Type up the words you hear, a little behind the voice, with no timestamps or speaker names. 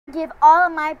Give all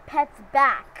of my pets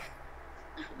back.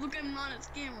 Look, I'm not a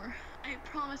scammer. I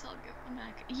promise I'll give them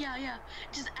back. Yeah.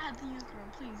 Just add the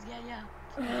unicorn, please. Yeah.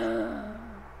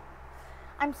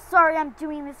 I'm sorry I'm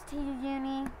doing this to you,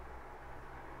 Uni.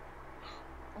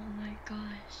 Oh my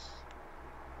gosh.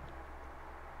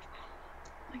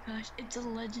 Oh my gosh, it's a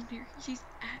legendary. She's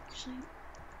actually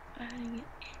adding it.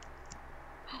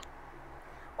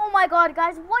 Oh my god,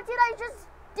 guys, what did I just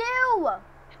do?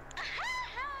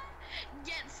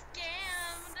 Get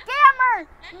scammed! Scammer!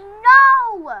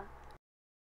 No!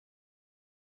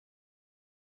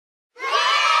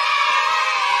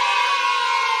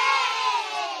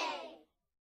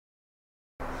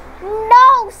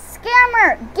 No,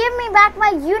 scammer! Give me back my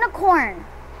unicorn!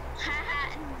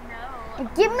 No.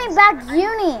 Give me back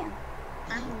Uni!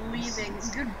 I'm leaving.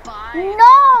 Goodbye.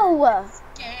 No!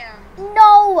 Scammed.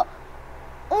 No!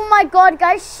 Oh my god,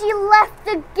 guys, she left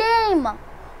the game!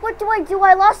 What do I do?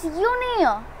 I lost Uni!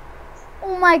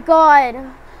 Oh my god.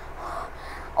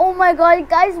 Oh my god,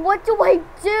 guys, what do I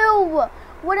do?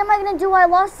 What am I gonna do? I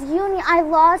lost Uni. I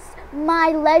lost my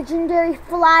legendary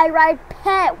fly ride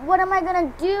pet. What am I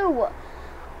gonna do?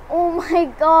 Oh my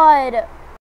god.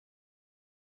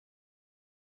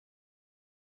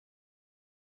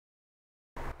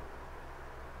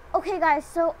 Okay guys,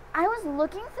 so I was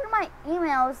looking through my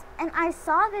emails and I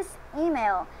saw this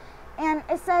email and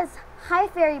it says, "Hi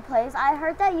Fairy Plays, I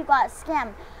heard that you got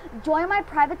scammed. Join my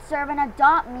private server and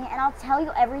adopt me and I'll tell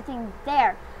you everything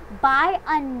there. By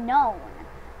unknown."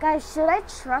 Guys, should I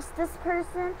trust this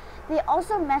person? They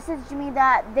also messaged me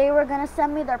that they were gonna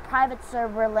send me their private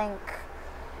server link.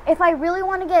 If I really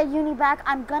want to get Uni back,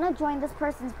 I'm gonna join this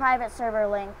person's private server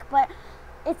link, but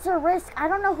it's a risk. I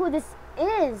don't know who this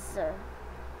is.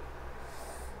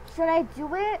 Should I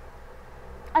do it?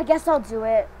 I guess I'll do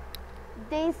it.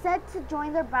 They said to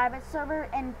join their private server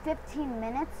in 15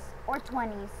 minutes or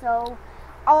 20, so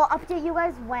I'll update you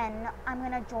guys when I'm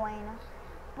gonna join.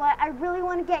 But I really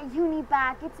want to get Uni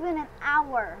back. It's been an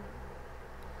hour.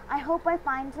 I hope I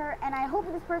find her, and I hope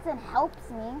this person helps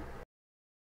me.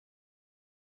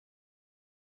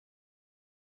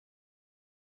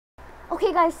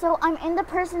 Okay guys, so I'm in the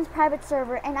person's private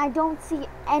server and I don't see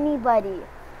anybody.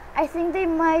 I think they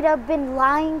might have been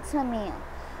lying to me.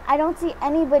 I don't see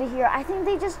anybody here. I think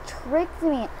they just tricked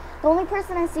me. The only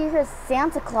person I see here is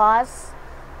Santa Claus.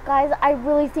 Guys, I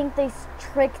really think they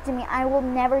tricked me. I will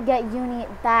never get Uni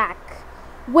back.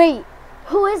 Wait,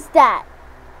 who is that?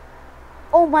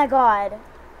 Oh my god.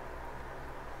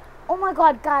 Oh my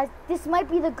god, guys, this might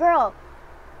be the girl.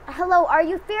 Hello, are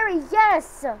you Fairy?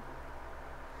 Yes.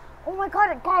 Oh my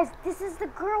god, guys, this is the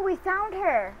girl. We found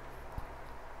her.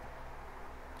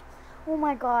 Oh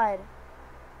my god.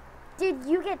 Did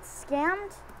you get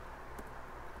scammed?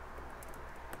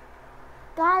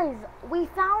 Guys, we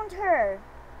found her.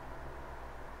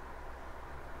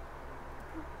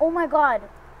 Oh my god.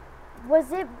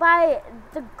 Was it by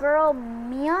the girl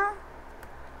Mia?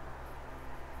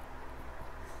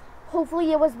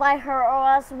 Hopefully it was by her, or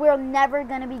else we're never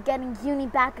gonna be getting Uni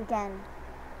back again.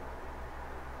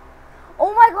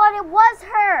 Oh my god, it was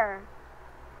her.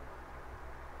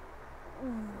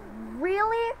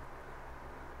 Really?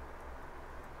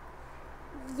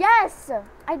 Yes,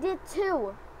 I did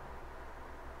too.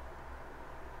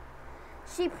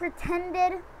 She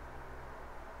pretended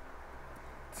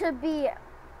to be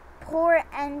poor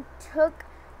and took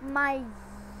my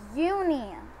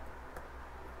Uni.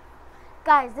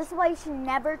 Guys, this is why you should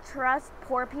never trust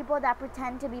poor people that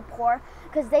pretend to be poor,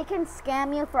 because they can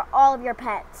scam you for all of your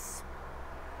pets.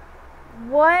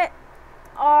 What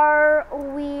are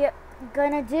we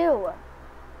gonna do?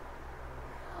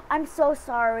 I'm so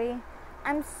sorry.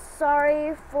 I'm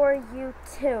sorry for you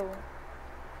too.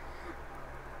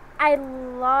 I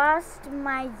lost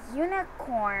my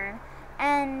unicorn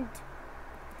and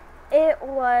it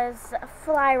was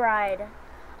fly ride.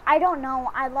 I don't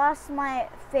know. I lost my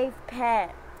faith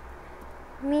pet.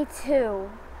 Me too.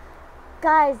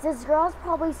 Guys, this girl's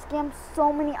probably scammed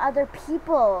so many other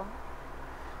people.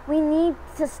 We need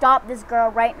to stop this girl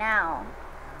right now.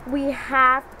 We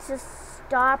have to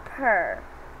stop her.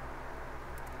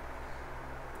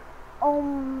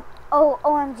 Oh,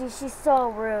 OMG, she's so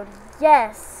rude.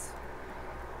 Yes.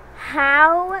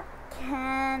 How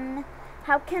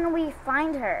can we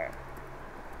find her?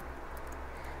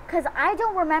 Because I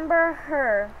don't remember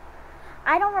her.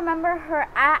 I don't remember her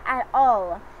at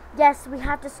all. Yes, we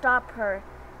have to stop her.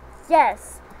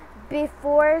 Yes,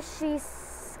 before she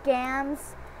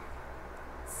scams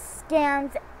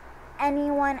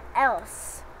anyone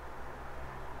else.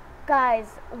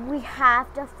 Guys, we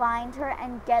have to find her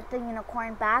and get the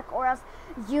unicorn back, or else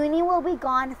Uni will be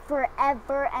gone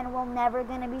forever and we're never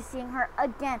gonna be seeing her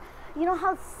again. You know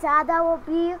how sad that will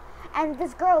be? And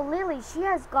this girl Lily, she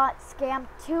has got scammed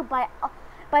too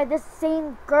by this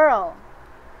same girl.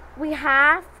 We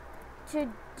have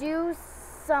to do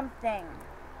something.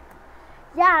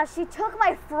 Yeah, she took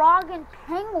my frog and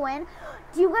penguin.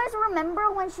 Do you guys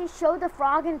remember when she showed the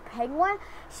frog and penguin?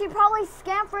 She probably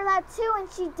scammed for that too,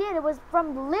 and she did. It was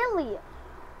from Lily.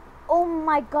 Oh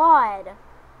my god.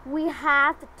 We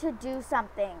have to do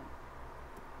something.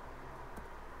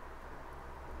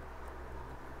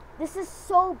 This is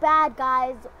so bad,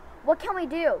 guys. What can we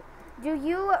do? Do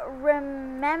you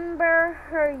remember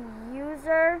her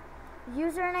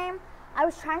username? I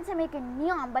was trying to make a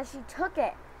neon, but she took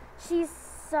it. She's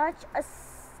such a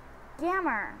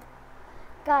scammer.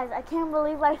 Guys, I can't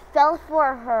believe I fell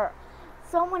for her.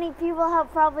 So many people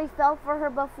have probably fell for her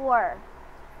before.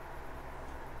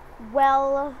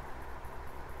 Well,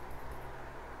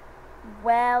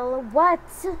 what?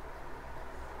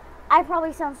 I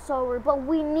probably sound so rude, but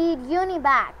we need Uni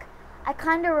back. I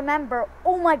kind of remember.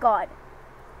 Oh my god.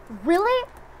 Really?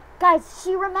 Guys,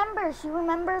 she remembers. She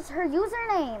remembers her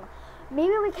username.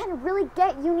 Maybe we can really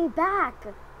get Uni back.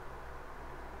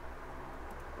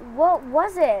 What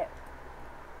was it?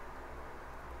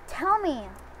 Tell me.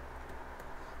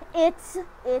 It's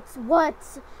what?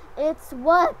 It's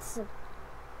what?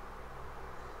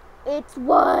 It's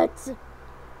what?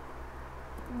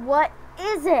 What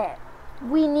is it?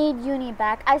 We need Uni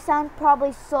back. I sound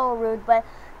probably so rude, but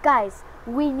guys,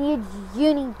 we need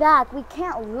Uni back. We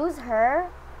can't lose her.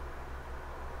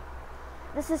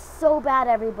 This is so bad,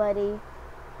 everybody.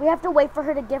 We have to wait for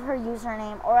her to give her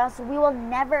username, or else we will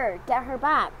never get her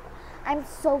back. I'm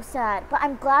so sad, but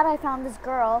I'm glad I found this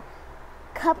girl.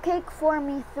 Cupcake for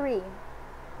me 3.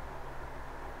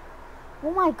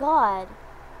 Oh my god.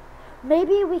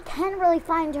 Maybe we can really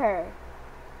find her.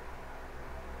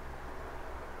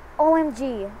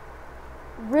 OMG.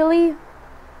 Really?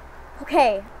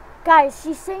 Okay, guys,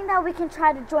 she's saying that we can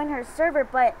try to join her server,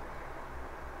 but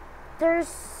there's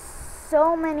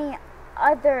so many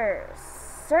other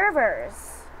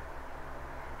servers.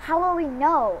 How will we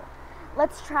know?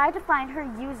 Let's try to find her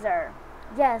user.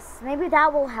 Yes, maybe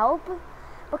that will help,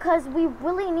 because we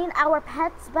really need our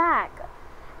pets back,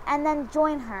 and then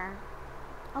join her.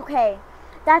 Okay,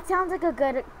 that sounds like a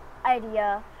good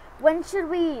idea. When should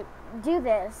we do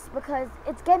this? Because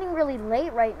it's getting really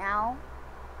late right now.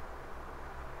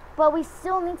 But we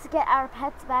still need to get our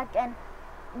pets back, and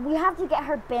we have to get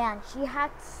her banned. She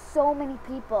hacked so many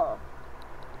people.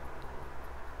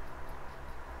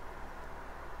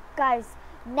 Guys,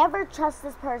 never trust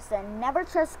this person. Never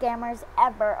trust scammers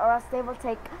ever, or else they will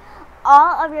take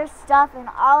all of your stuff and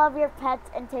all of your pets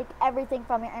and take everything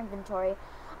from your inventory.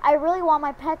 I really want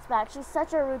my pets back. She's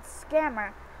such a rude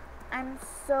scammer. I'm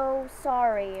so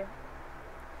sorry.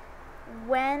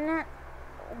 When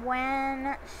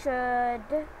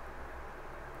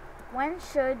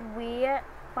should we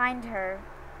find her?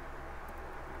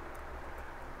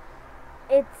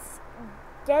 It's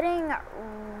getting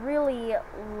really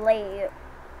late.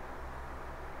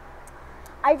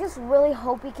 I just really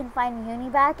hope we can find Uni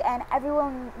back and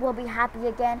everyone will be happy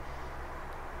again.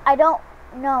 I don't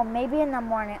know, maybe in the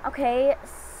morning. Okay,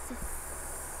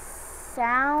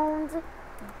 sounds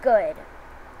good.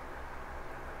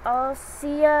 I'll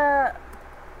see ya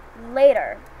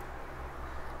later.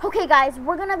 Okay guys,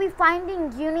 we're going to be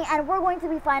finding Uni, and we're going to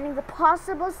be finding the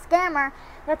possible scammer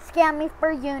that scammed me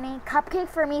for Uni. Cupcake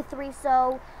for me 3,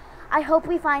 so I hope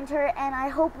we find her, and I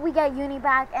hope we get Uni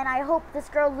back, and I hope this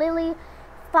girl Lily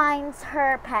finds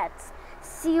her pets.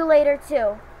 See you later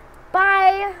too.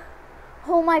 Bye!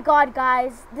 Oh my god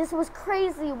guys, this was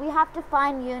crazy. We have to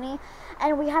find Uni,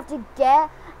 and we have to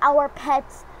get our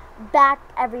pets back,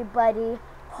 everybody.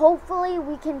 Hopefully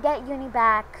we can get Uni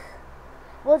back.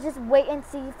 We'll just wait and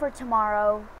see for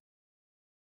tomorrow.